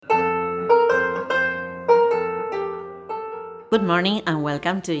Good morning and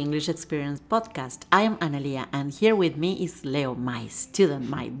welcome to English Experience Podcast. I am Analia and here with me is Leo, my student,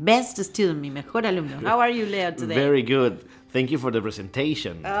 my best student, mi mejor alumno. How are you, Leo, today? Very good. Thank you for the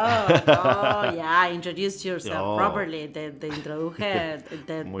presentation. Yeah, introduce yourself Oh. properly. Te introduje,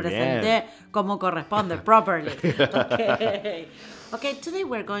 te Muy presenté bien. como corresponde, properly. Okay, today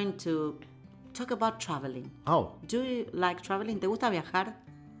we're going to talk about traveling. Oh, Do you like traveling? ¿Te gusta viajar?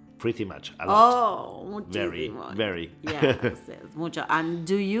 pretty much. A lot. Oh, muchísimo. Very. Yes, mucho. And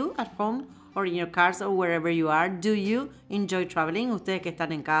do you at home or in your cars or wherever you are, do you enjoy traveling? Ustedes que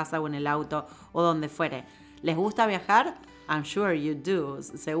están en casa o en el auto o donde fuere, ¿les gusta viajar? I'm sure you do.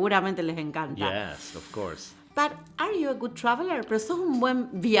 Seguramente les encanta. Yes, of course. But are you a good traveler? ¿Pero sos un buen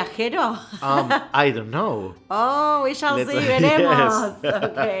viajero? I don't know. Oh, we shall Let's- see, veremos.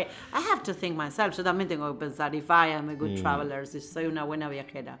 Okay. I have to think myself. Yo también tengo que pensar if I am a good traveler, si soy una buena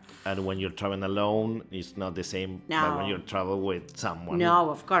viajera. And when you're traveling alone, it's not the same No. but when you travel with someone. No,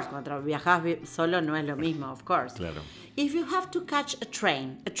 of course, cuando viajas solo no es lo mismo, of course. Claro. If you have to catch a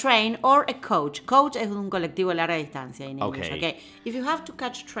train or a coach es un colectivo de larga distancia in English, Okay. okay? If you have to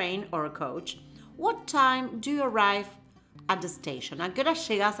catch a train or a coach, what time do you arrive at the station? ¿A qué hora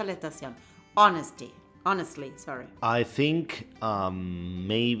llegas a la estación? Honestly, sorry. I think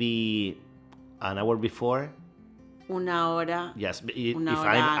maybe an hour before. Una hora. Yes, Una if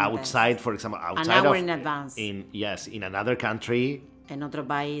hora I'm antes. outside, for example, outside hour of in advance. in another country. En otro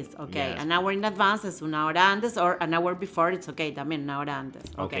país, okay. Yes. An hour in advance es una hora antes, or an hour before, it's okay, también una hora antes.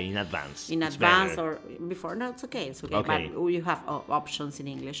 Okay, in advance. In It's advance better. or before, no, it's okay, Okay. but you have options in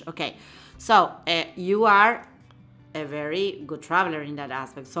English. Okay, so you are a very good traveler in that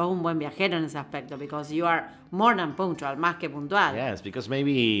aspect. Sos un buen viajero en ese aspecto because you are more than punctual, más que puntual. Yes, because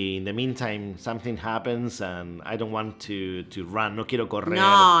maybe in the meantime something happens and I don't want to run. No quiero correr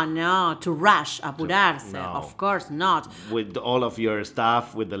No, to rush, apurarse. No. Of course not. with all of your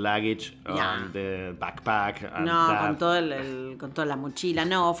stuff, with the luggage, Yeah. the backpack, and No, that. con con toda la mochila.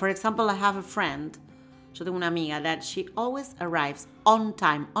 No, for example, I have a friend. Yo tengo una amiga that she always arrives on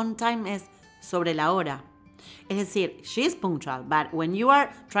time. On time es sobre la hora. Es decir, she is punctual, but when you are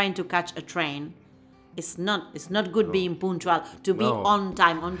trying to catch a train, it's not good being punctual to be No. on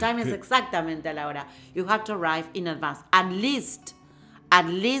time. On time es exactamente a la hora. You have to arrive in advance. At least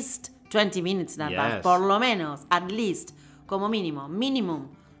 20 minutes in advance. Yes. Por lo menos, at least, como mínimo, minimum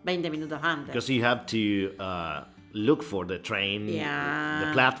 20 minutos antes. Because you have to look for the train, Yeah.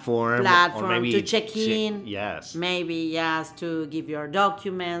 the platform, or maybe to check in. Yes. Maybe yes, to give your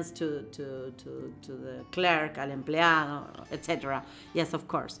documents to the clerk, al empleado, etc. Yes, of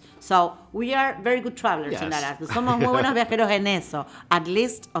course. So we are very good travelers in Yes. that aspect. Somos muy buenos viajeros en eso. At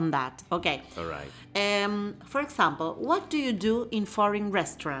least on that. Okay. All right. For example, what do you do in foreign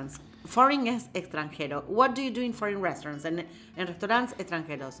restaurants? Foreign es extranjero. What do you do in foreign restaurants? En restaurantes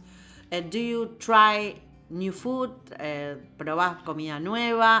extranjeros. Do you try new food? ¿Probás comida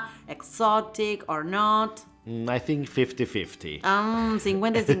nueva? Exotic or not? I think 50-50.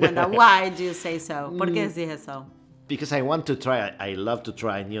 50-50. Why do you say so? ¿Por qué decís eso? Because I want to try, I love to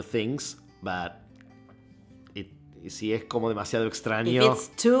try new things, but si es como demasiado If extraño, it's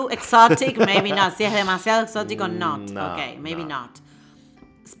too exotic, maybe not. Si es demasiado exótico, not. No, Okay, maybe no. not.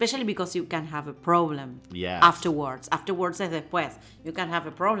 Especially because you can have a problem Yes. afterwards. Afterwards es después. You can have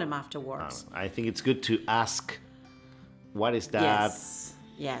a problem afterwards. I think it's good to ask, what is that?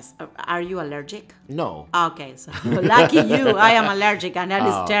 Yes. Are you allergic? No. Okay, so lucky you. I am allergic, and that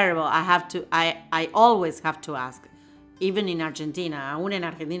is Oh. terrible. I always have to ask. Even in Argentina, aún en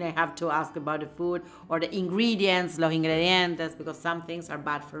Argentina, I have to ask about the food or the ingredients, los ingredientes, because some things are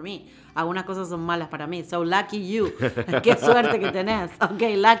bad for me. Algunas cosas son malas para mí. So lucky you. Qué suerte que tenés.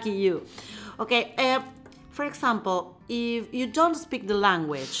 Okay, lucky you. Okay, for example, if you don't speak the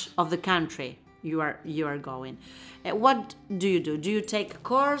language of the country you are going, what do you do? Do you take a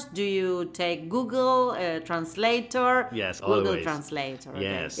course? Do you take Google Translator? Yes, Google always. Translator. Okay.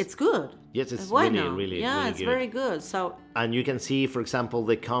 Yes. It's good. Yes, it's bueno. really Yeah, it's good. very good. So And you can see, for example,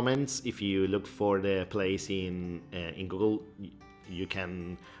 the comments. If you look for the place in Google, you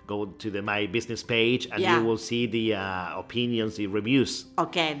can go to the My Business page and Yeah. you will see the opinions, the reviews.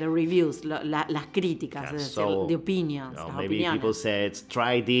 okay, the reviews, las críticas, Yeah, es decir, so, the opinions, las maybe opiniones. people said,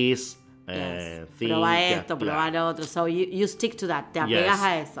 try this. Yes. Think, Proba esto, yeah. proba lo otro. So you stick to that. Te apegas Yes.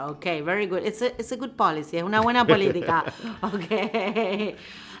 a eso. Okay, very good. It's a good policy. Es una buena política. Okay.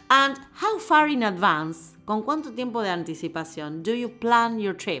 And how far in advance, con cuánto tiempo de anticipación, do you plan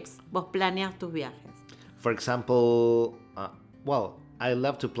your trips? Vos planeas tus viajes. For example, I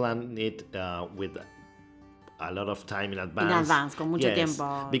love to plan it with a lot of time in advance. Con mucho Yes,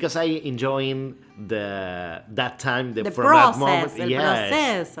 tiempo. because I enjoying that time, The from that process, moment. el Yes,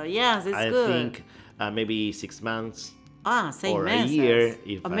 proceso. Yes, it's I good. think maybe 6 months. 6 or a meses. year,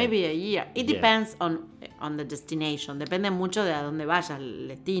 if or I- maybe a year. It Yeah. depends on the destination. Depende mucho de a dónde vayas, el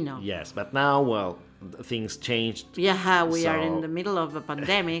destino. Yes, but now, well, things changed. Yeah, we are in So- the middle of a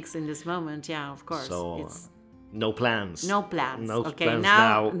pandemic in this moment. Yeah, of course. So It's no plans. no plans. No Okay, plans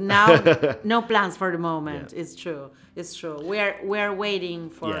now now. no plans for the moment. Yeah. It's true. It's true. We're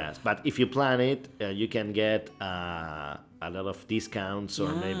waiting for Yes, but if you plan it, you can get a lot of discounts or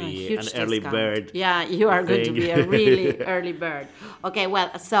maybe an huge early discount. bird. Yeah, you are going to thing. be a really early bird. Okay,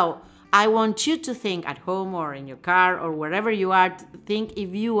 well, so I want you to think at home or in your car or wherever you are, to think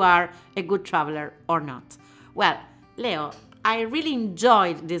if you are a good traveler or not. Well, Leo, I really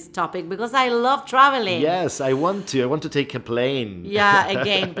enjoyed this topic because I love traveling. Yes, I want to. I want to take a plane. Yeah,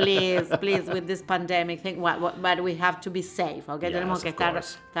 again, please, with this pandemic thing, but we have to be safe, okay? Yes, Tenemos que of estar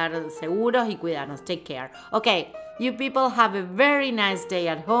course. seguros y cuidarnos. Take care. Okay, you people have a very nice day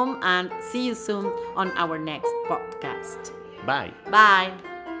at home and see you soon on our next podcast. Bye. Bye.